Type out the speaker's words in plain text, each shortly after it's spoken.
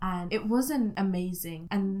it wasn't amazing,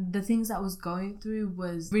 and the things that I was going through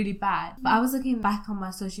was really bad. But I was looking back on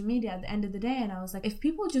my social media at the end of the day, and I was like, if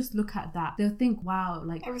people just look at that, they'll think, wow,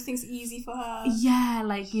 like everything's easy for her. Yeah,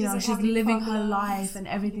 like, you know, she's living her life and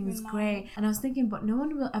everything's great. Life. And I was thinking, but no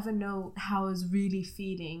one will ever know how I was really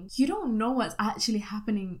feeling. You don't know what's actually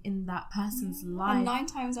happening in that person's life. And 9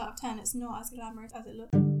 times out of 10, it's not as glamorous as it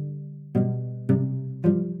looks.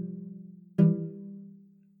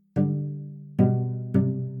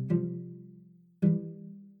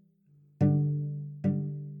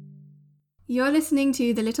 You're listening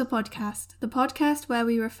to The Little Podcast, the podcast where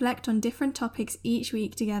we reflect on different topics each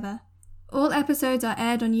week together. All episodes are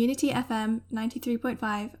aired on Unity FM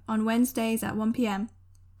 93.5 on Wednesdays at 1 p.m.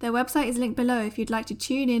 Their website is linked below if you'd like to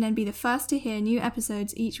tune in and be the first to hear new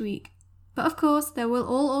episodes each week. But of course, they will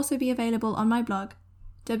all also be available on my blog,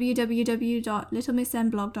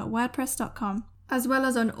 www.littlemisszenblog.wordpress.com, as well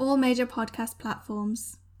as on all major podcast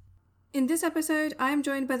platforms. In this episode, I am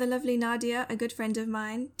joined by the lovely Nadia, a good friend of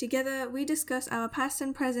mine. Together, we discuss our past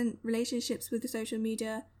and present relationships with the social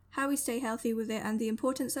media, how we stay healthy with it and the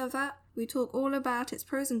importance of that. We talk all about its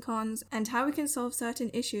pros and cons and how we can solve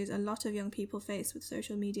certain issues a lot of young people face with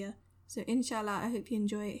social media. So inshallah, I hope you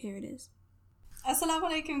enjoy it. Here it is. Assalamu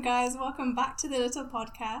alaikum guys, welcome back to the Little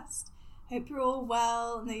Podcast. Hope you're all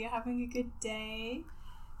well and that you're having a good day.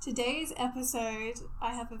 Today's episode,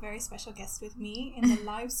 I have a very special guest with me in the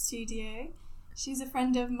live studio. She's a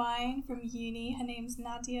friend of mine from uni. Her name's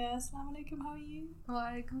Nadia. Assalamu alaikum, how are you?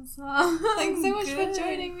 Walaikum salam. Thanks so much for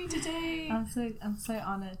joining me today. I'm so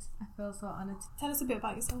honoured. I feel so honoured. Tell us a bit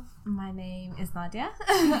about yourself. My name is Nadia.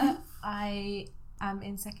 I am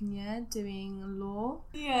in second year doing law.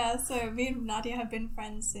 Yeah, so me and Nadia have been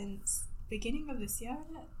friends since beginning of this year,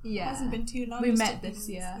 isn't it? Yeah. It hasn't been too long. We met this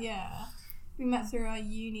year. Yeah. We met through our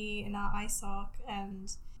uni and our ISOC,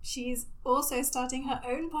 and she's also starting her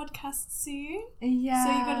own podcast soon. Yeah.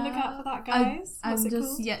 So you got to look out for that, guys. I'm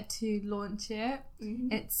just yet to launch it.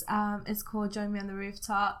 Mm-hmm. It's called Join Me on the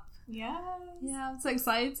Rooftop. Yeah. Yeah, I'm so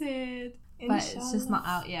excited. Inshallah. But it's just not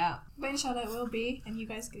out yet. But inshallah it will be, and you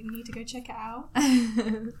guys need to go check it out.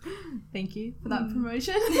 Thank you for that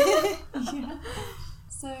promotion. Yeah.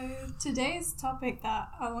 So today's topic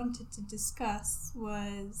that I wanted to discuss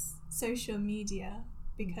was social media,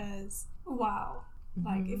 because wow,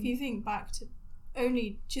 like if you think back to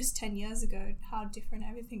only just 10 years ago, how different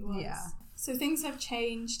everything was. Yeah. So things have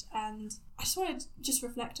changed, and I just wanted to just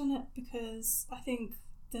reflect on it, because I think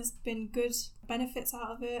there's been good benefits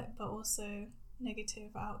out of it, but also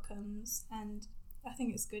negative outcomes, and I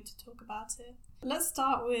think it's good to talk about it. Let's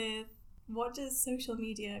start with, what does social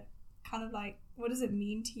media kind of like, what does it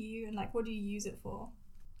mean to you, and like what do you use it for?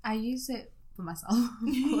 I use it for myself.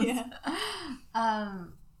 Yeah.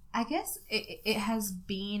 I guess it has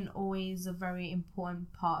been always a very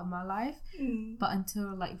important part of my life, but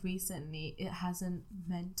until like recently it hasn't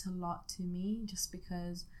meant a lot to me, just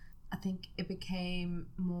because I think it became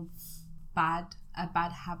more a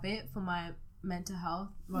bad habit for my mental health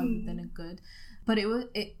rather than a good. But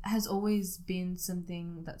it has always been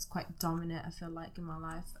something that's quite dominant, I feel like, in my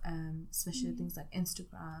life, especially things like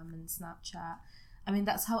Instagram and Snapchat. I mean,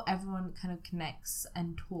 that's how everyone kind of connects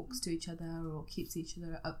and talks to each other or keeps each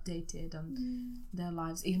other updated on their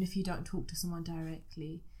lives, even if you don't talk to someone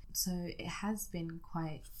directly. So it has been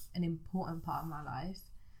quite an important part of my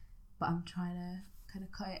life, but I'm trying to kind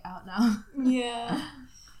of cut it out now. Yeah.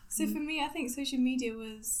 So for me, I think social media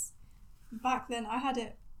was, back then, I had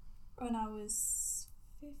it when I was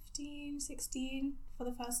 15, 16. For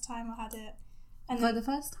the first time I had it. And for the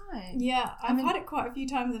first time? Yeah, I've had it quite a few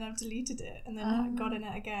times and I've deleted it and then got in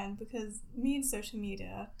it again, because me and social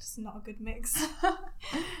media are just not a good mix.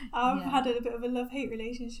 I've had a bit of a love-hate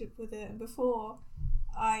relationship with it, and before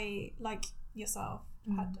I, like yourself,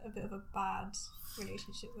 had a bit of a bad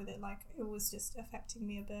relationship with it. Like, it was just affecting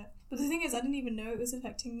me a bit. But the thing is, I didn't even know it was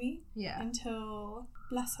affecting me until,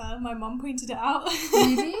 bless her, my mum pointed it out.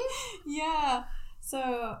 Really? Yeah.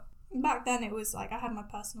 So back then it was like I had my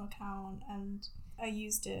personal account and I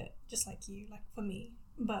used it just like you, like for me.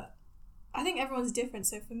 But I think everyone's different,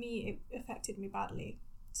 so for me it affected me badly.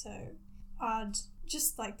 So I'd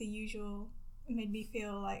just, like the usual, it made me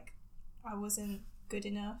feel like I wasn't good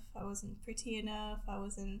enough, I wasn't pretty enough, I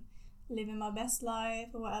wasn't living my best life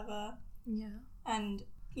or whatever. Yeah. And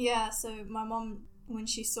yeah, so my mom, when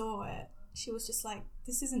she saw it, she was just like,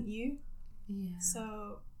 this isn't you. Yeah.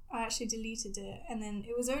 So I actually deleted it, and then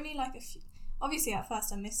it was only like a few, obviously at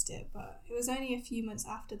first I missed it, but it was only a few months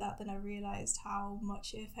after that I realised how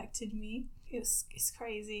much it affected me. It's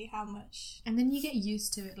crazy how much. And then you get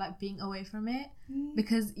used to it, like being away from it,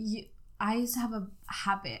 because I used to have a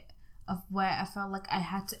habit of where I felt like I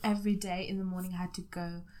had to, every day in the morning, I had to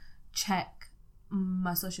go check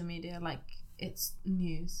my social media, like it's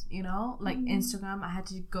news, you know, like Instagram, I had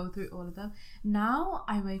to go through all of them. Now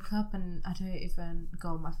I wake up and I don't even go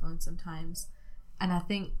on my phone sometimes, and I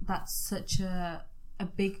think that's such a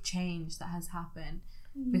big change that has happened,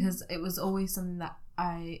 because it was always something that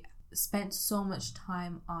I spent so much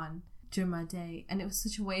time on during my day, and it was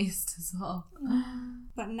such a waste as well.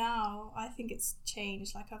 But now I think it's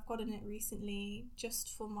changed. Like, I've gotten it recently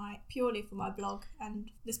just purely for my blog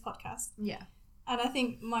and this podcast. Yeah. And I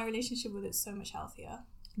think my relationship with it's so much healthier.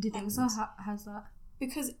 Do you think so? How's that?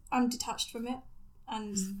 Because I'm detached from it,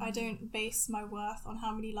 and I don't base my worth on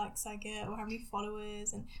how many likes I get or how many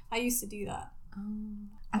followers, and I used to do that.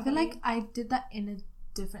 I feel like I did that in a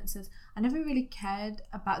different sense. I never really cared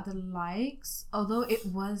about the likes, although it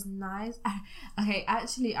was nice.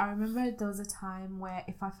 Actually, I remember there was a time where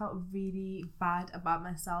if I felt really bad about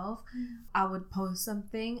myself, I would post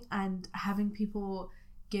something, and having people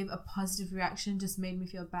give a positive reaction just made me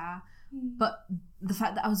feel better. But the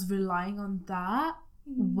fact that I was relying on that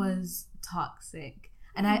was toxic,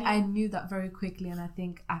 and I knew that very quickly, and I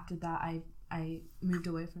think after that I moved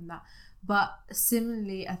away from that. But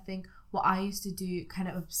similarly, I think what I used to do kind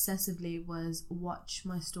of obsessively was watch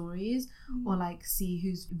my stories or like see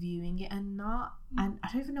who's viewing it and not, and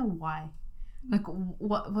I don't even know why. Like,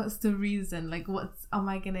 what's the reason? Like, what am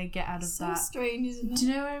I gonna get out of that? So strange, isn't it? Do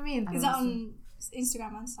you know what I mean? Is that on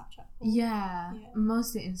Instagram and Snapchat? Yeah,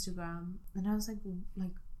 mostly Instagram. And I was like,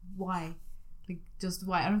 why? Like, just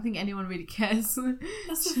why? I don't think anyone really cares.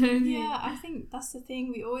 I think that's the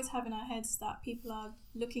thing. We always have in our heads that people are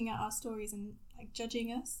looking at our stories and like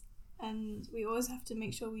judging us, and we always have to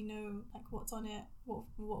make sure we know like what's on it, what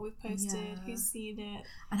we've posted, who's seen it.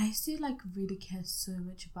 And I used to like really care so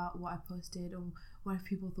much about what I posted, or what if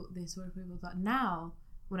people thought this, what if people thought. Now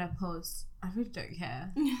when I post, I really don't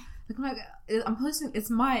care. I'm posting, it's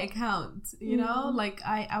my account, you know, like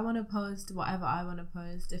I want to post whatever I want to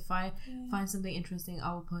post. If I find something interesting,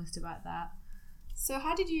 I will post about that. So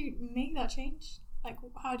how did you make that change? Like,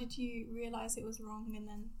 how did you realize it was wrong and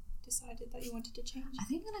then decided that you wanted to change? I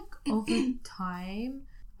think like over time,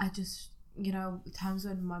 I just, you know, times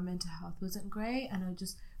when my mental health wasn't great, and I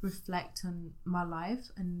just reflect on my life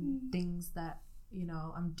and things that, you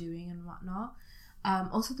know, I'm doing and whatnot.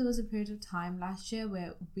 Also, there was a period of time last year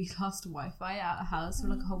where we lost Wi-Fi at our house for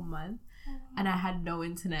like a whole month, and I had no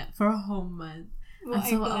internet for a whole month.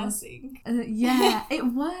 What a blessing. It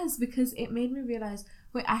was, because it made me realize,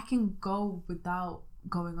 wait, I can go without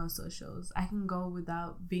going on socials. I can go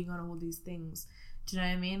without being on all these things. Do you know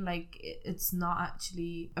what I mean? Like, it's not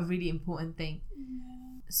actually a really important thing.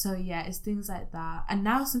 So yeah, it's things like that. And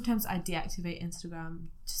now sometimes I deactivate Instagram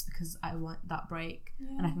just because I want that break,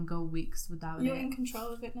 and I can go weeks without You're in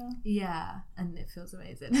control of it now. Yeah, and it feels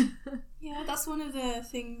amazing. Yeah, that's one of the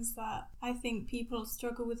things that I think people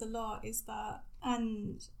struggle with a lot, is that,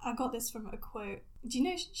 and I got this from a quote. Do you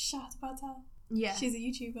know Shat Patel? Yeah. She's a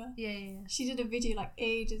YouTuber. Yeah. She did a video like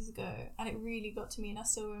ages ago, and it really got to me, and I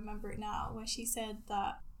still remember it now, where she said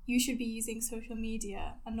that you should be using social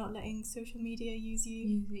media and not letting social media use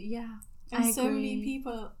you. Yeah. And so many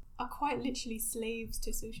people are quite literally slaves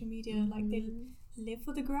to social media. Like, they live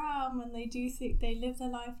for the gram, and they live their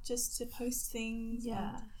life just to post things.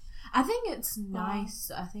 Yeah. I think it's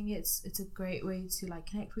nice. I think it's a great way to like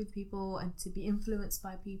connect with people and to be influenced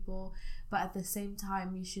by people, but at the same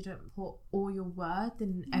time you shouldn't put all your worth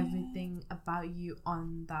and everything about you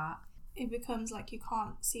on that. It becomes like you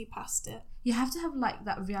can't see past it. You have to have like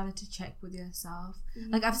that reality check with yourself.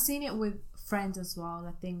 Like, I've seen it with friends as well.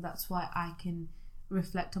 I think that's why I can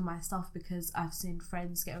reflect on myself, because I've seen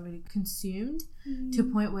friends get really consumed to a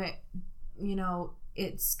point where, you know,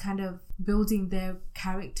 it's kind of building their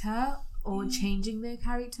character or changing their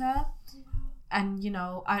character. And, you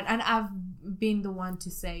know, I've been the one to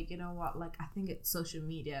say, you know what, like, I think it's social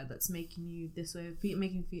media that's making you this way,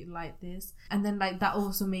 making you feel like this. And then, like, that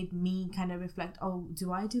also made me kind of reflect, oh,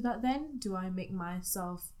 do I do that then? Do I make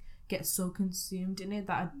myself get so consumed in it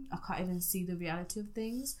that I can't even see the reality of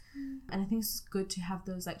things? And I think it's good to have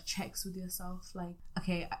those, like, checks with yourself. Like,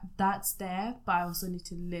 okay, that's there, but I also need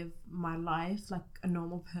to live my life like a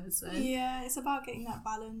normal person. Yeah, it's about getting that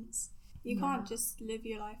balance. You can't just live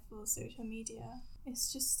your life for social media.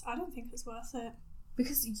 It's just, I don't think it's worth it.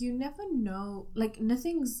 Because you never know, like,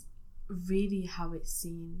 nothing's really how it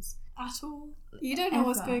seems. At all. You don't know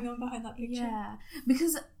what's going on behind that picture. Yeah.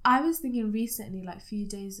 Because I was thinking recently, like a few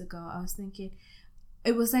days ago, I was thinking,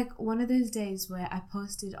 it was like one of those days where I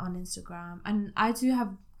posted on Instagram, and I do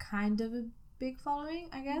have kind of a big following,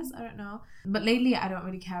 I guess. I don't know. But lately, I don't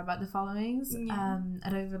really care about the followings. Yeah. I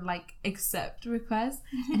don't even like accept requests.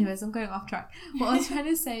 Anyways, I'm going off track. What I was trying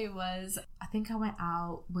to say was, I think I went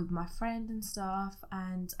out with my friend and stuff,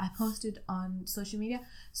 and I posted on social media.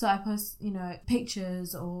 So I post,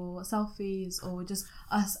 pictures or selfies or just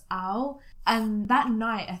us out. And that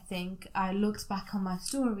night, I think I looked back on my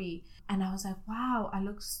story and I was like, wow,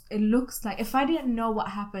 it looks like, if I didn't know what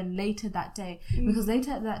happened later that day, because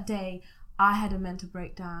later that day I had a mental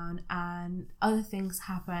breakdown and other things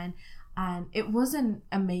happened and it wasn't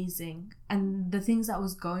amazing. And the things that I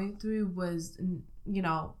was going through was,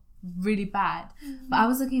 really bad. But I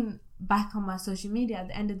was looking back on my social media at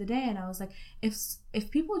the end of the day and I was like,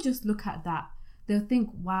 if people just look at that, they'll think,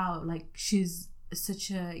 wow, like she's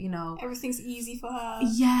such a, everything's easy for her.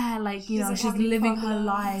 Yeah, like, she's living her problems,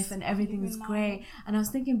 life and everything's great. And I was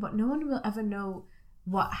thinking, but no one will ever know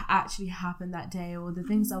what actually happened that day or the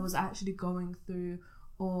things I was actually going through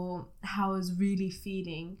or how I was really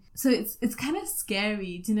feeling. So it's kind of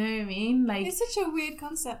scary, do you know what I mean? Like, it's such a weird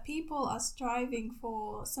concept. People are striving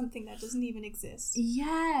for something that doesn't even exist.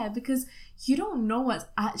 Yeah, because you don't know what's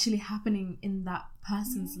actually happening in that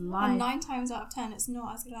person's life. And 9 times out of 10, it's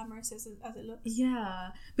not as glamorous as it looks. Yeah,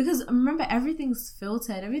 because remember, everything's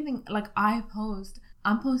filtered. Everything, like, I'm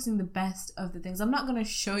posting the best of the things. I'm not going to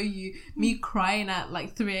show you me crying at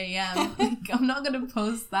like 3 a.m. Like, I'm not going to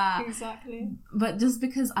post that. Exactly. But just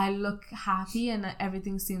because I look happy and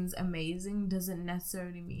everything seems amazing doesn't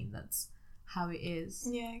necessarily mean that's how it is.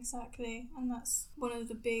 Yeah, exactly. And that's one of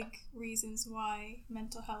the big reasons why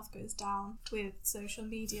mental health goes down with social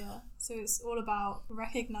media. So it's all about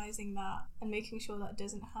recognizing that and making sure that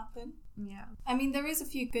doesn't happen. Yeah. I mean, there is a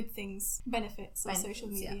few good benefits of social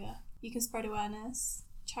media. Yeah. You can spread awareness,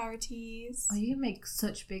 charities. Oh, you can make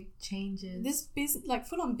such big changes. This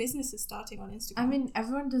full-on business is starting on Instagram. I mean,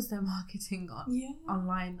 everyone does their marketing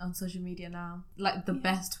online on social media now. Like, the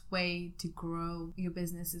best way to grow your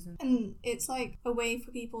business isn't. And it's like a way for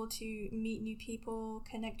people to meet new people,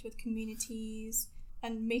 connect with communities,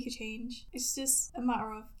 and make a change. It's just a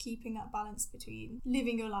matter of keeping that balance between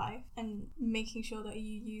living your life and making sure that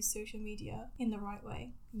you use social media in the right way.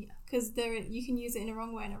 Yeah. Because you can use it in a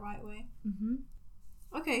wrong way and a right way. Mm-hmm.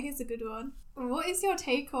 Okay, here's a good one. What is your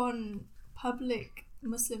take on public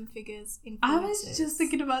Muslim figures influencers? I was just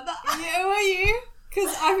thinking about that. Yeah, were you?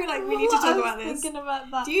 Because I feel like we need to talk about this. I was thinking about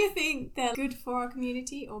that. Do you think they're good for our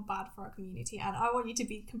community or bad for our community? And I want you to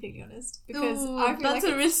be completely honest, because I feel that's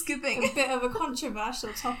like a risky thing. A bit of a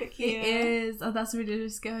controversial topic here. It is. Oh, that's really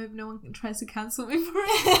risky. I hope no one tries to cancel me for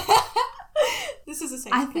it. This is a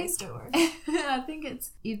safe place, don't worry. I think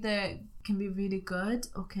it's either can be really good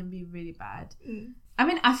or can be really bad. I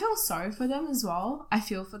mean, I feel sorry for them as well. I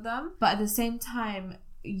feel for them. But at the same time,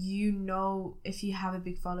 if you have a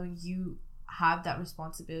big following, you have that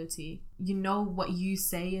responsibility. What you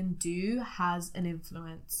say and do has an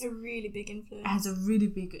influence. A really big influence. It has a really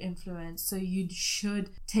big influence. So you should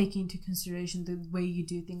take into consideration the way you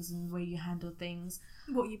do things and the way you handle things.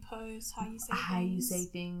 What you post, how you say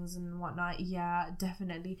things and whatnot. Yeah,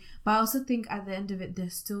 definitely. But I also think at the end of it, they're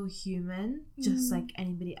still human, just like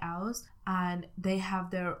anybody else. And they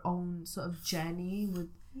have their own sort of journey with,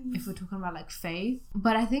 if we're talking about like faith.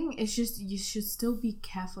 But I think it's just, you should still be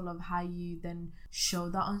careful of how you then show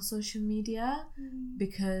that on social media,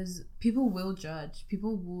 because people will judge,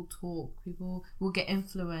 people will talk, people will get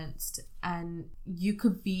influenced, and you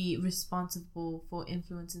could be responsible for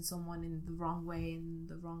influencing someone in the wrong way, in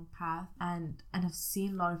the wrong path. And I've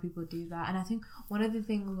seen a lot of people do that. And I think one of the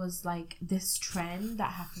things was like this trend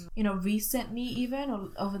that happened, recently, even, or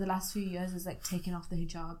over the last few years, is like taking off the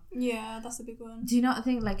hijab. Yeah, that's a big one. Do you not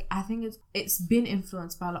think, like, I think it's been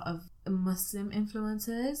influenced by a lot of Muslim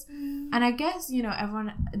influencers, and I guess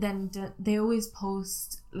everyone then they always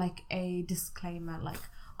post like a disclaimer, like,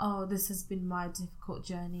 oh, this has been my difficult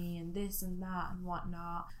journey and this and that and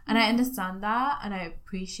whatnot. And I understand that and I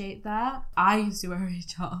appreciate that. I used to wear a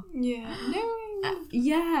hijab. Yeah.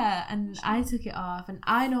 Yeah, and I took it off, and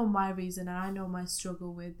I know my reason and I know my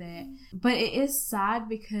struggle with it. But it is sad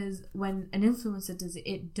because when an influencer does it,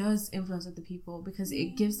 it does influence other people, because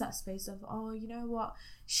it gives that space of, oh, you know what,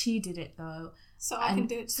 she did it though, so I can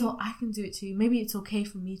do it too. So I can do it too. Maybe it's okay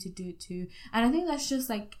for me to do it too. And I think that's just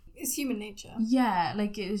like, it's human nature. Yeah,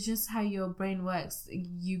 like it's just how your brain works.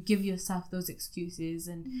 You give yourself those excuses,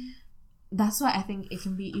 and that's why I think it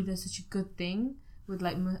can be either such a good thing with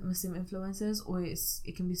like Muslim influencers, or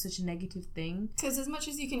it can be such a negative thing. Because as much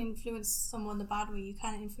as you can influence someone the bad way, you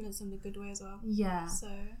can influence them the good way as well. Yeah. So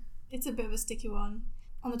it's a bit of a sticky one.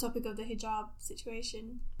 On the topic of the hijab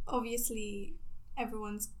situation, obviously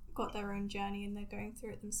everyone's got their own journey and they're going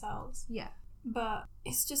through it themselves. Yeah. but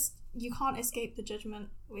it's just, you can't escape the judgment,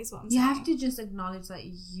 is what I'm You saying. have to just acknowledge that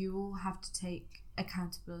you have to take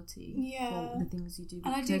accountability for the things you do.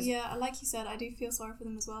 And I do, like you said, I do feel sorry for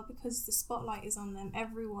them as well, because the spotlight is on them.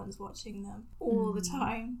 Everyone's watching them all the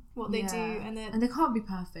time, what they do, and they can't be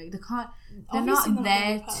perfect. They're not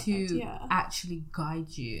there to actually guide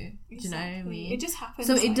you. Exactly. Do you know what I mean? It just happens.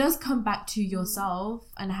 So it does come back to yourself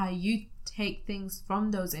and how you take things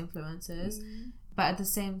from those influences. But at the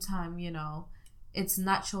same time, you know, it's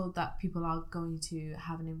natural that people are going to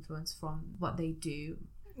have an influence from what they do.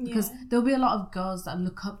 Because there'll be a lot of girls that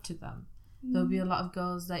look up to them. There'll be a lot of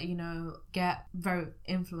girls that, you know, get very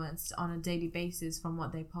influenced on a daily basis from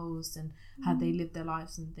what they post and how they live their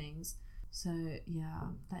lives and things. So, yeah,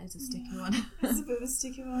 that is a sticky one. It's a bit of a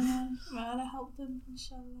sticky one. Well, I help them,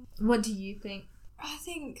 inshallah. What do you think? I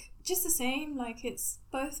think just the same. Like, it's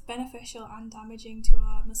both beneficial and damaging to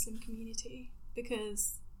our Muslim community,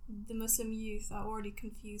 because the Muslim youth are already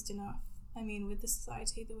confused enough. I mean, with the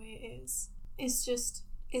society the way it is.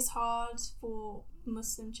 It's hard for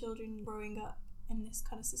Muslim children growing up in this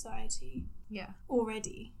kind of society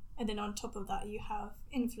already. And then on top of that, you have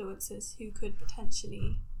influencers who could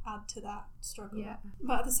potentially add to that struggle. Yeah.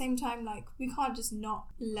 But at the same time, like, we can't just not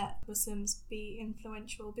let Muslims be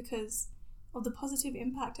influential because of the positive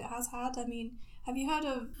impact it has had. I mean, have you heard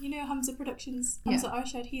of, you know, Hamza Productions? Hamza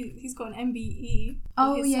Arshad, he's got an MBE.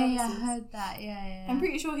 Oh, yeah, I heard that. Yeah. I'm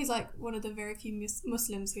pretty sure he's like one of the very few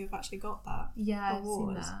Muslims who have actually got that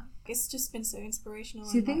award. I've seen that. It's just been so inspirational.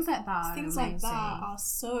 See, things like that are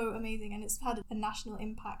so amazing, and it's had a national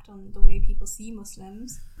impact on the way people see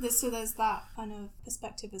Muslims. So there's that kind of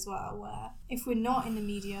perspective as well, where if we're not in the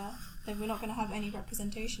media, then we're not going to have any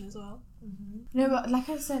representation as well. No, but like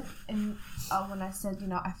I said, when I said, you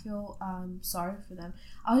know, I feel sorry for them,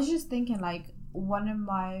 I was just thinking, like, one of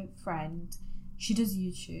my friends, she does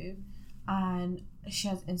YouTube and she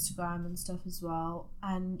has Instagram and stuff as well,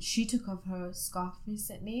 and she took off her scarf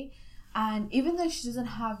recently, and even though she doesn't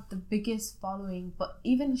have the biggest following, but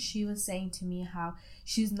even she was saying to me how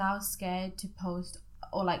she's now scared to post,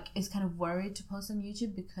 or like is kind of worried to post on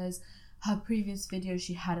YouTube, because her previous video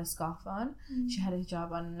she had a scarf on, she had a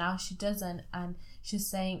hijab on, and now she doesn't. And she's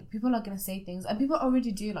saying people are going to say things, and people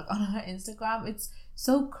already do, like on her Instagram. It's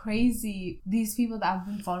so crazy, these people that have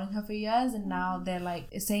been following her for years, and now they're like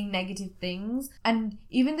saying negative things. And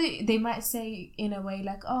even though they might say in a way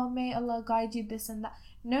like, oh, may Allah guide you, this and that,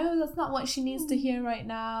 no, that's not what she needs to hear right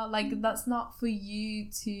now. Like, that's not for you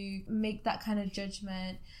to make that kind of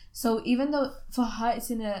judgment. So even though for her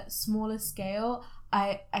it's in a smaller scale,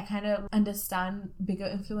 I kind of understand bigger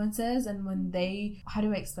influencers, and when they, how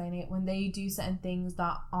do I explain it, when they do certain things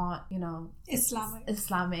that aren't, you know,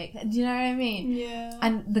 Islamic, do you know what I mean? Yeah.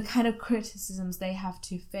 And the kind of criticisms they have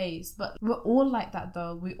to face. But we're all like that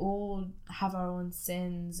though. We all have our own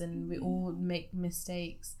sins, and we all make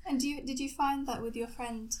mistakes. And did you find that with your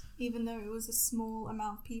friend, even though it was a small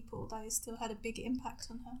amount of people, that it still had a big impact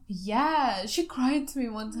on her? Yeah, she cried to me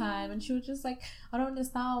one time, and she was just like, I don't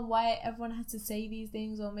understand why everyone has to say these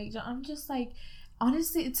things or make. I'm just like,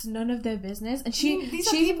 honestly, it's none of their business. And these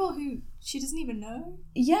are people who she doesn't even know.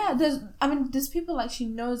 Yeah, there's people like she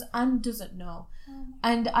knows and doesn't know.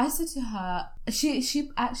 And I said to her,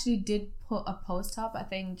 she actually did put a post up, I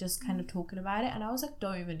think, just kind of talking about it, and I was like,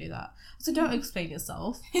 don't even do that. So don't explain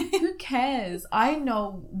yourself. Who cares? I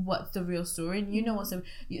know what's the real story, and you know what's it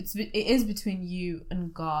is between you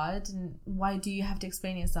and God, and why do you have to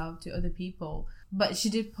explain yourself to other people? But she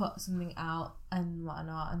did put something out and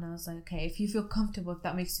whatnot, and I was like, okay, if you feel comfortable, if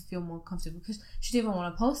that makes you feel more comfortable, because she didn't even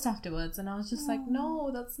want to post afterwards, and I was just like,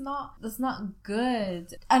 no, that's not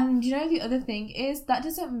good. And you know, the other thing is that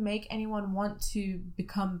doesn't make anyone want to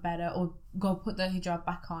become better or go put the hijab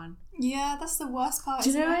back on. Yeah, that's the worst part.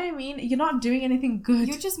 Do you know what I mean? You're not doing anything good.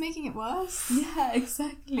 You're just making it worse. Yeah,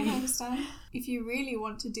 exactly. I understand. If you really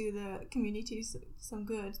want to do the community some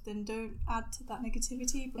good, then don't add to that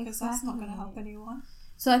negativity, because that's not going to help anyone.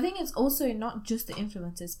 So I think it's also not just the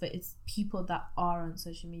influencers, but it's people that are on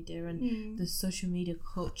social media, and the social media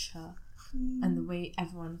culture and the way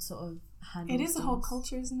everyone sort of handles it is a whole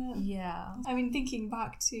culture, isn't it? Yeah. I mean, thinking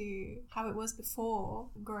back to how it was before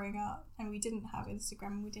growing up, and we didn't have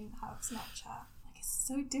Instagram and we didn't have Snapchat. It's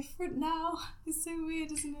so different now. It's so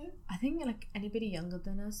weird, isn't it? I think like anybody younger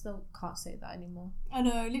than us, they can't say that anymore. I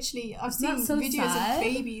know, literally, I've seen videos of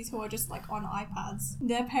babies who are just like on iPads.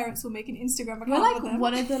 Their parents will make an Instagram account. We're like with them.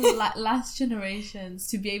 one of the last generations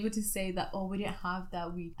to be able to say that, oh, we didn't have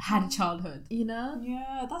that, we had a childhood, you know?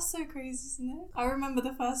 Yeah, that's so crazy, isn't it? I remember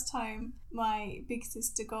the first time my big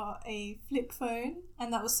sister got a flip phone,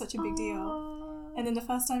 and that was such a big deal. And then the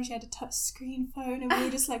first time she had a touch screen phone, and we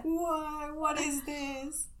were just like, whoa, what is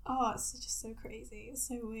this? Oh, it's just so crazy. It's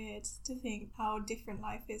so weird to think how different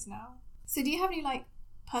life is now. So do you have any like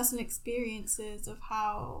personal experiences of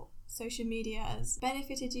how social media has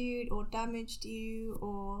benefited you or damaged you?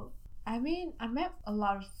 Or I mean, I met a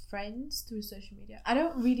lot of friends through social media. I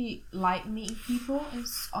don't really like meeting people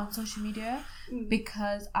on social media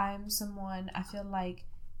because I'm someone, I feel like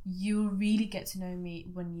you really get to know me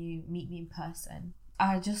when you meet me in person.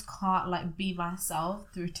 I just can't like be myself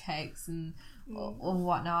through text and or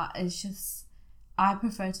whatnot. It's just, I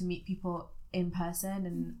prefer to meet people in person,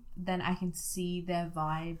 and then I can see their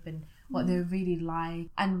vibe and what they're really like.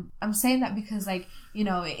 And I'm saying that because, like, you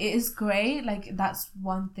know, it is great. Like, that's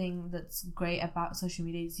one thing that's great about social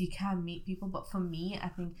media is you can meet people. But for me, I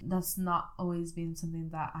think that's not always been something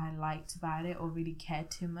that I liked about it or really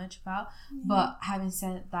cared too much about. But having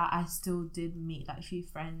said that, I still did meet like a few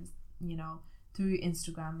friends, you know, through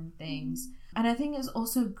Instagram and things. And I think it's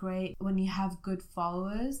also great when you have good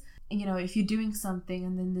followers. You know, if you're doing something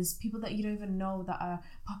and then there's people that you don't even know that are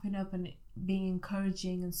popping up and being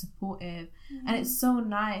encouraging and supportive, and it's so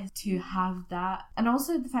nice to have that. And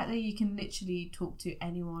also the fact that you can literally talk to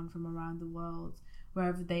anyone from around the world,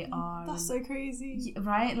 wherever they are. That's so crazy,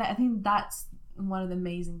 right? Like, I think that's one of the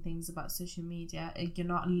amazing things about social media. You're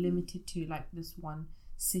not limited to like this one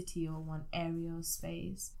city or one area or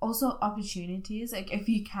space. Also opportunities, like if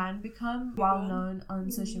you can become well known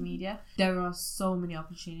on social media, there are so many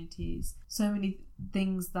opportunities, so many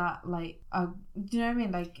things that like do you know what I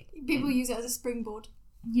mean, like people use it as a springboard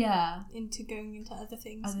into going into other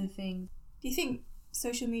things. Do you think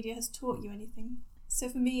social media has taught you anything? So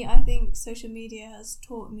for me, I think social media has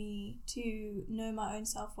taught me to know my own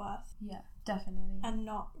self-worth. Yeah, definitely. And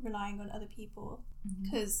not relying on other people,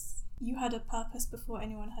 because you had a purpose before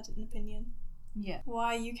anyone had an opinion. Yeah.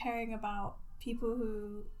 Why are you caring about people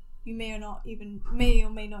who you may or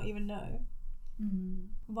may not even know?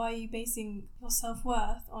 Why are you basing your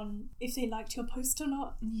self-worth on if they liked your post or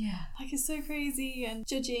not? Yeah. Like, it's so crazy. And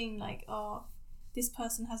judging like, oh, this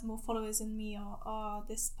person has more followers than me, or oh,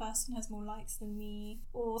 this person has more likes than me,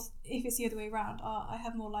 or if it's the other way around, oh, I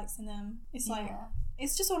have more likes than them. It's like,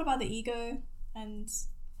 it's just all about the ego and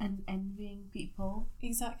envying people.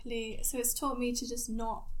 Exactly. So it's taught me to just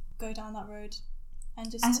not go down that road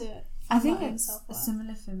and just I think it's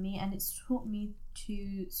similar for me, and it's taught me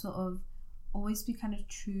to sort of always be kind of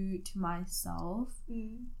true to myself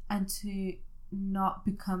and to not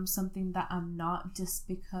become something that I'm not just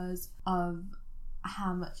because of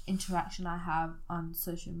how much interaction I have on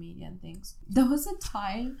social media and things. There was a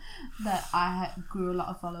time that I grew a lot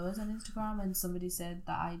of followers on Instagram, and somebody said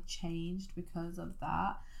that I changed because of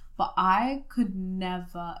that, but I could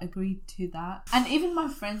never agree to that. And even my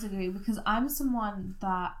friends agree, because I'm someone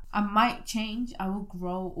that I might change, I will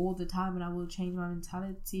grow all the time, and I will change my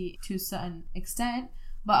mentality to a certain extent,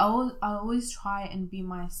 but I'll always try and be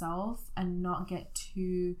myself and not get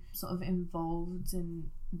too sort of involved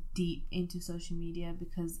and deep into social media,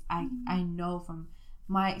 because I know from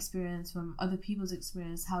my experience, from other people's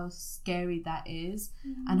experience, how scary that is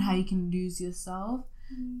and how you can lose yourself.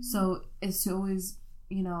 So it's to always,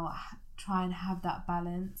 you know, try and have that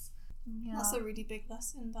balance. That's a really big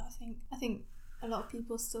lesson that I think a lot of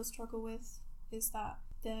people still struggle with, is that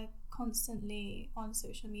they're constantly on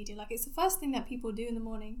social media. Like, it's the first thing that people do in the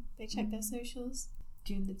morning. They check their socials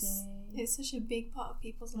during the day. It's such a big part of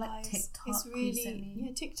people's lives. TikTok, it's really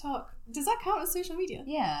recently. TikTok. Does that count as social media?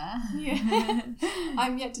 Yeah.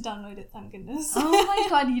 I'm yet to download it, thank goodness. Oh my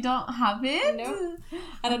god, you don't have it? No.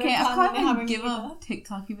 And okay, I can't even give up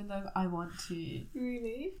TikTok, even though I want to.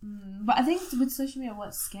 Really? But I think with social media,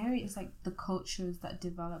 what's scary is like the cultures that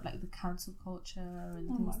develop, like the cancel culture and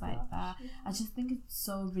things like that. Yeah. I just think it's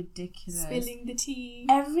so ridiculous. Spilling the tea.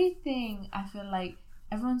 Everything. I feel like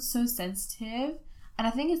everyone's so sensitive. And I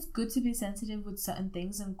think it's good to be sensitive with certain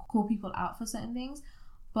things and call people out for certain things.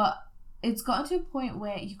 But it's gotten to a point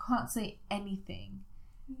where you can't say anything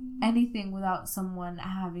without someone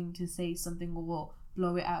having to say something or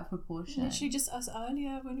blow it out of proportion. Literally just us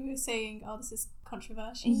earlier when we were saying, oh, this is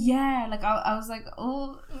controversial. Yeah, like I was like,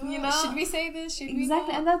 you know, should we say this? Should we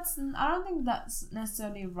exactly? And I don't think that's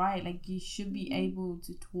necessarily right. Like, you should be able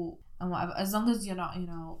to talk and whatever, as long as you're not, you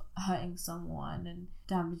know, hurting someone and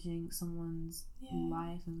damaging someone's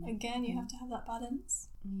life. And again, you have to have that balance.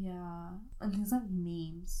 Yeah, and things like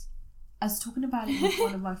memes. I was talking about it with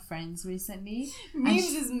one of my friends recently.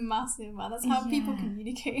 Memes is massive, man. That's how people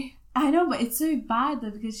communicate. I know, but it's so bad though,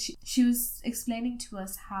 because she was explaining to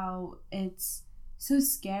us how it's so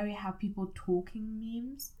scary how people talk in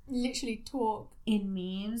memes. Literally talk in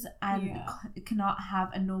memes and cannot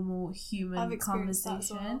have a normal human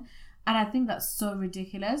conversation. And I think that's so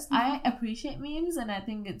ridiculous. I appreciate memes and I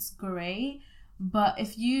think it's great, but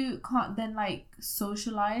if you can't then like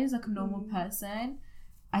socialize like a normal person,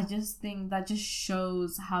 I just think that just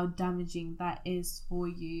shows how damaging that is for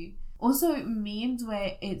you. Also, memes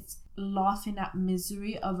where it's laughing at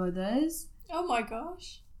misery of others. Oh my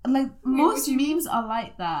gosh. Like, most memes are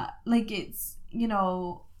like that. Like, it's, you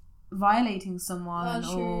know, violating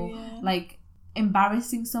someone like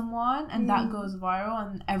embarrassing someone, and that goes viral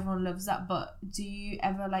and everyone loves that. But do you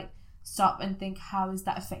ever like stop and think, how is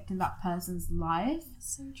that affecting that person's life?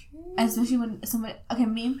 That's so true. Especially when someone,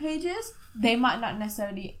 meme pages, they might not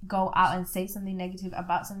necessarily go out and say something negative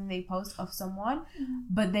about something they post of someone,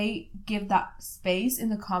 but they give that space in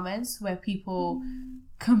the comments where people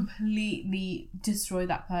completely destroy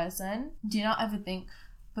that person. Do you not ever think,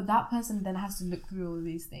 but that person then has to look through all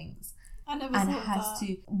these things? I never and thought has that.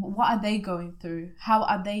 to, what are they going through? How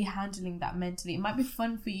are they handling that mentally? It might be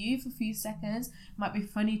fun for you for a few seconds, it might be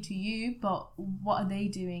funny to you, but what are they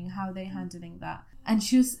doing? How are they handling that? And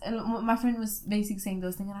she was, my friend was basically saying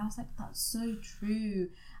those things, and I was like, that's so true.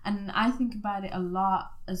 And I think about it a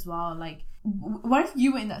lot as well. Like, what if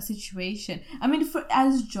you were in that situation? I mean,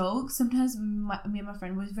 as jokes, sometimes me and my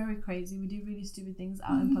friend was very crazy. We do really stupid things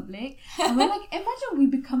out in public, and we're like, imagine we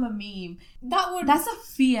become a meme. That's a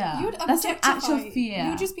fear. That's an actual fear. You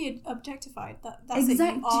would just be objectified. That's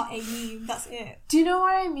exactly. It. You are a meme. That's it. Do you know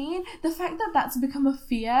what I mean? The fact that that's become a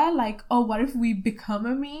fear, like, oh, what if we become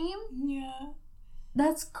a meme? Yeah.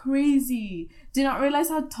 That's crazy. Do you not realise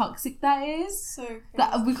how toxic that is? So crazy.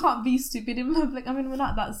 That we can't be stupid in public. I mean, we're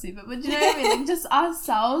not that stupid, but do you know what I mean? Like, just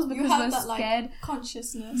ourselves, because we're that, scared. Like,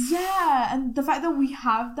 consciousness. Yeah, and the fact that we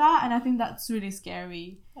have that, and I think that's really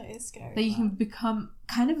scary. That is scary. That you can become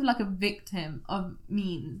kind of like a victim of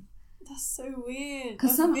memes. That's so weird.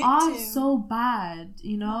 Because some are so bad,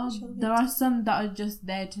 you know? There are some that are just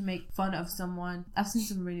there to make fun of someone. I've seen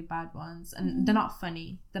some really bad ones, and they're not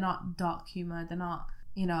funny. They're not dark humour. They're not,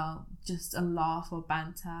 you know, just a laugh or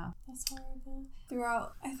banter. That's horrible.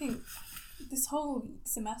 Throughout, I think, this whole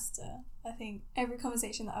semester, I think every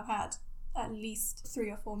conversation that I've had, at least 3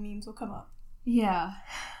 or 4 memes will come up. Yeah.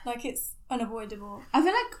 Like, it's unavoidable. I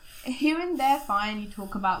feel like here and there, fine, you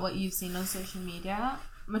talk about what you've seen on social media.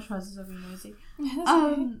 My trousers are really noisy.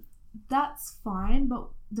 That's fine, but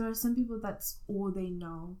there are some people that's all they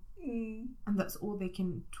know, and that's all they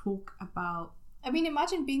can talk about. I mean,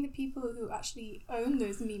 imagine being the people who actually own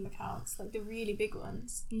those meme accounts, like the really big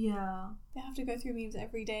ones. Yeah, they have to go through memes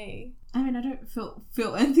every day. I mean, I don't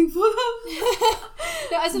feel anything for them.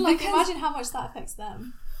 No, as in, like, imagine how much that affects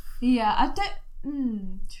them. Yeah, I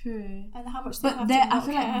don't. True. And how much they have to not I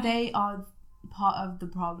feel care. like they are part of the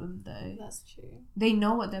problem, though. That's true. They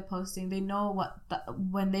know what they're posting. They know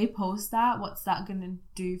when they post that, what's that gonna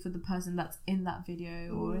do for the person that's in that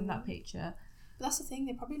video or in that picture. But that's the thing,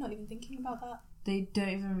 they're probably not even thinking about that. They don't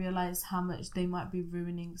even realise how much they might be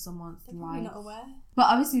ruining someone's life. They're probably not aware. But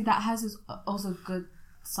obviously that has its also good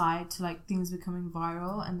side to, like, things becoming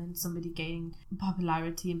viral and then somebody gaining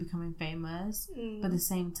popularity and becoming famous. But at the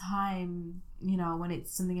same time, you know, when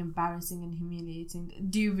it's something embarrassing and humiliating,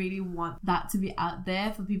 do you really want that to be out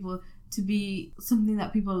there for people to be something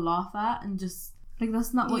that people laugh at and just, like,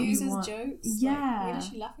 that's not what you want. Use as jokes. Yeah. Like, you're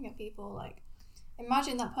literally laughing at people. Like,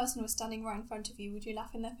 imagine that person was standing right in front of you. Would you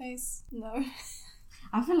laugh in their face? No.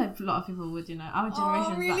 I feel like a lot of people would, you know. Our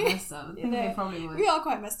generation's really? that messed up. I think they probably would. We are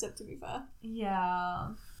quite messed up, to be fair. Yeah.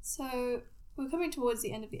 So, we're coming towards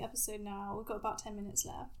the end of the episode now. We've got about 10 minutes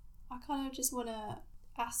left. I kind of just want to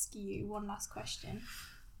ask you one last question.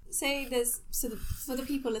 Say there's, for the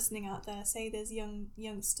people listening out there, say there's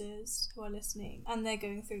youngsters who are listening and they're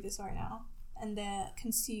going through this right now and they're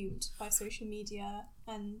consumed by social media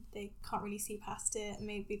and they can't really see past it.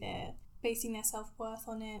 Maybe they're basing their self-worth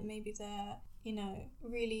on it. Maybe they're, you know,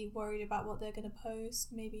 really worried about what they're going to post.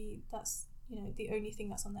 Maybe that's, you know, the only thing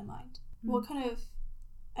that's on their mind. What kind of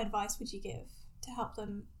advice would you give to help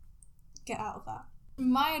them get out of that?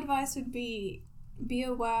 My advice would be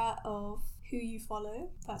aware of who you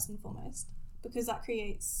follow, first and foremost, because that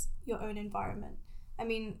creates your own environment. I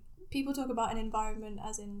mean, people talk about an environment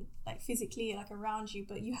as in, like, physically, like, around you,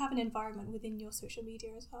 but you have an environment within your social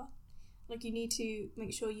media as well. Like, you need to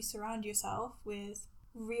make sure you surround yourself with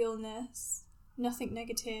realness, nothing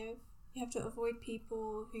negative. You have to avoid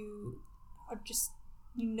people who are just,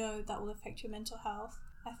 you know, that will affect your mental health.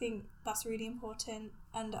 I think that's really important.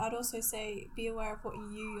 And I'd also say be aware of what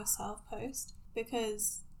you yourself post,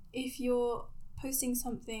 because if you're posting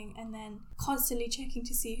something and then constantly checking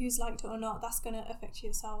to see who's liked it or not, that's going to affect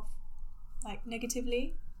yourself like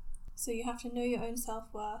negatively. So you have to know your own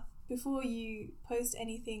self-worth before you post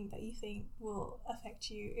anything that you think will affect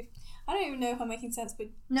you. I don't even know if I'm making sense, but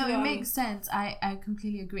no, it makes sense. I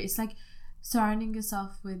completely agree. It's like surrounding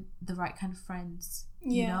yourself with the right kind of friends,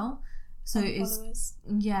 you know? So it's followers.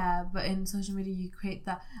 Yeah, but in social media you create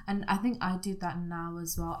that, and I think I do that now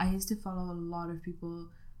as well. I used to follow a lot of people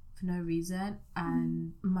for no reason,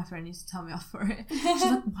 and my friend used to tell me off for it. She's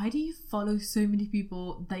like, why do you follow so many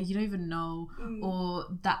people that you don't even know or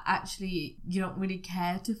that actually you don't really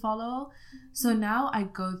care to follow? So now I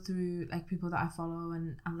go through like people that I follow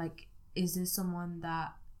and I'm like, is this someone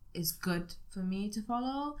that is good for me to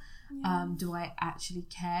follow? Do I actually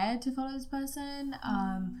care to follow this person?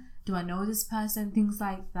 Do I know this person? Things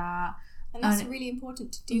like that. And that's really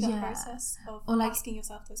important to do that process of like, asking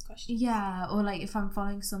yourself those questions. Yeah, or like if I'm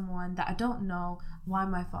following someone that I don't know, why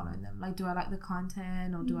am I following them? Like, do I like the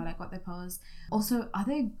content or do I like what they post? Also, are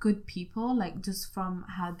they good people? Like, just from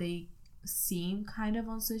how they seem kind of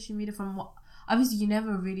on social media, from what, obviously you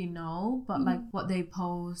never really know, but like what they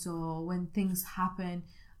post or when things happen,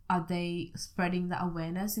 are they spreading that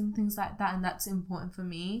awareness and things like that? And that's important for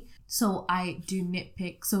me. So I do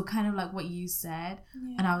nitpick. So kind of like what you said.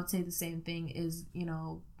 Yeah. And I would say the same thing is, you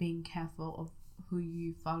know, being careful of who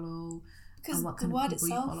you follow. Because and what kind the word of people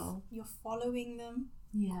itself, you follow. You're following them.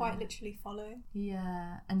 Yeah. Quite literally follow.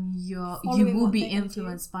 Yeah. And you will be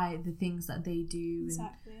influenced by the things that they do.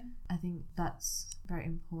 Exactly. And I think that's very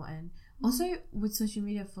important. Also with social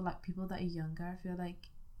media for like people that are younger, I feel like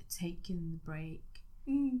taking the break.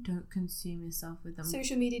 Don't consume yourself with them.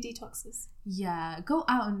 Social media detoxes. Yeah, go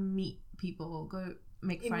out and meet people. Go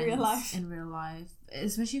make friends in real life.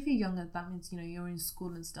 Especially if you're younger, that means, you know, you're in school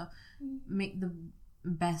and stuff. Make the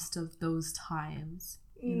best of those times,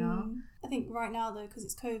 you know? I think right now though, because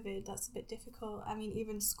it's COVID, that's a bit difficult. I mean,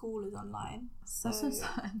 even school is online. So that's so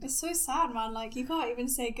sad. It's so sad, man. Like, you can't even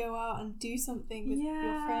say go out and do something with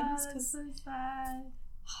your friends. Yeah, that's so sad.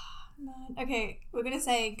 Man. Okay, we're gonna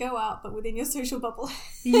say go out, but within your social bubble.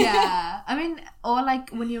 Yeah, I mean, or like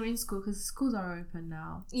when you're in school, because schools are open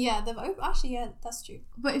now. Yeah, they've open. Actually, yeah, that's true.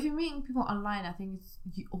 But if you're meeting people online, I think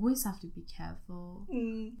you always have to be careful.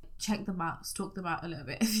 Check them out, stalk them out a little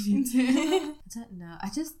bit if you need to. I don't know. I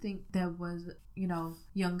just think there was, you know,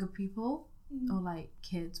 younger people or like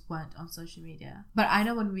kids weren't on social media. But I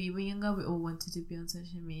know when we were younger, we all wanted to be on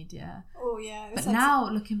social media. Oh yeah. But like now,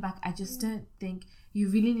 looking back, I just don't think you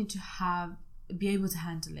really need to be able to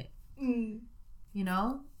handle it. You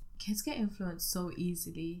know, kids get influenced so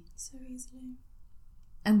easily.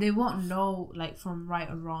 And they won't know like from right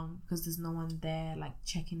or wrong because there's no one there like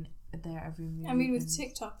checking their every move. I mean, with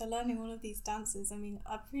TikTok, they're learning all of these dances. I mean,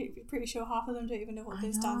 I'm pretty sure half of them don't even know what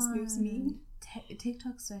those dance moves mean.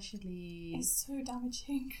 TikTok especially. It's so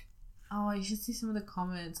damaging. Oh, you should see some of the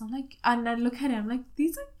comments. I'm like, and I look at it, I'm like,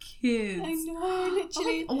 these are kids. I know,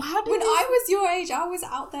 literally. Like, oh, how did when I was your age, I was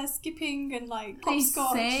out there skipping and like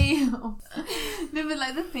hopscotch. No, but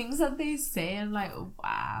like the things that they say, I'm like,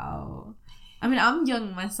 wow. I mean, I'm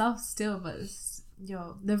young myself still, but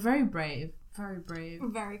they're very brave. Very brave.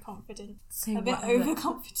 Very confident. A bit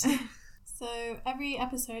overconfident. So every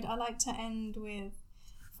episode I like to end with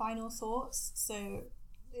final thoughts. So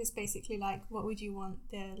it's basically like, what would you want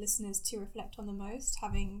the listeners to reflect on the most,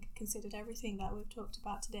 having considered everything that we've talked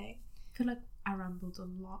about today? I feel like I rambled a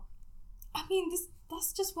lot. I mean,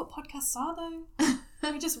 that's just what podcasts are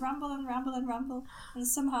though. We just ramble and ramble and ramble, and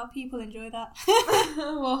somehow people enjoy that.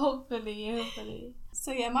 Well, hopefully.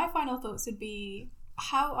 So yeah, my final thoughts would be,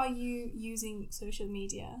 how are you using social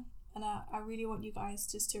media? And I really want you guys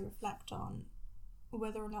just to reflect on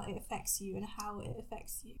whether or not it affects you and how it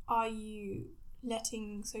affects you. Are you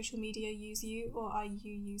letting social media use you, or are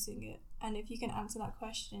you using it? And if you can answer that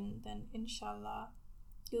question, then inshallah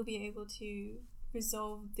you'll be able to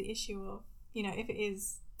resolve the issue of, you know, if it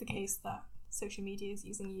is the case that social media is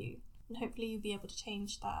using you, and hopefully you'll be able to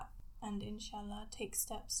change that and inshallah take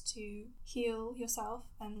steps to heal yourself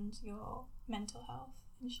and your mental health,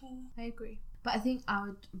 inshallah. I agree, but I think I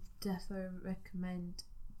would definitely recommend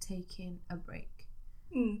taking a break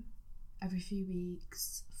every few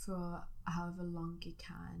weeks for however long you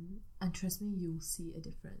can, and trust me, you'll see a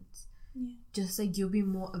difference. Just like you'll be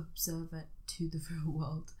more observant to the real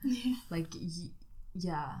world. Like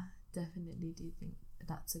definitely do think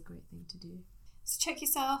that's a great thing to do. So check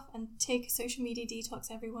yourself and take a social media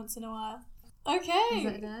detox every once in a while. Okay. Is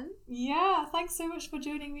that done? Yeah, thanks so much for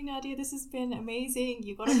joining me, Nadia. This has been amazing.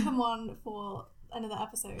 You got to come on for another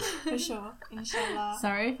episode for sure, inshallah.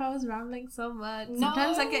 Sorry if I was rambling so much. No.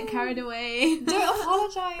 Sometimes I get carried away. Don't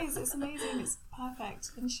apologize. It's amazing. It's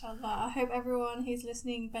perfect. Inshallah. I hope everyone who's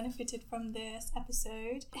listening benefited from this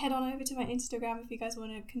episode. Head on over to my Instagram if you guys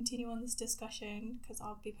want to continue on this discussion, because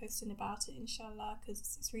I'll be posting about it, inshallah, because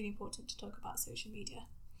it's really important to talk about social media.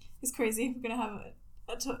 It's crazy. We're gonna have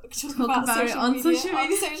talk about it on social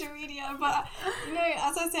media, but you know,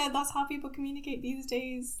 as I said, that's how people communicate these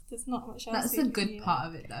days. There's not much else. That's the good part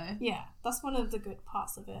of it, though. Yeah, that's one of the good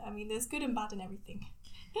parts of it. I mean, there's good and bad in everything.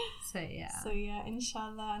 So yeah,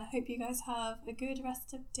 inshallah, and I hope you guys have a good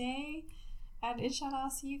rest of day, and inshallah I'll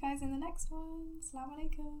see you guys in the next one. Assalamu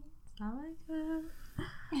alaikum. Assalamu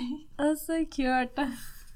alaikum. That's so cute.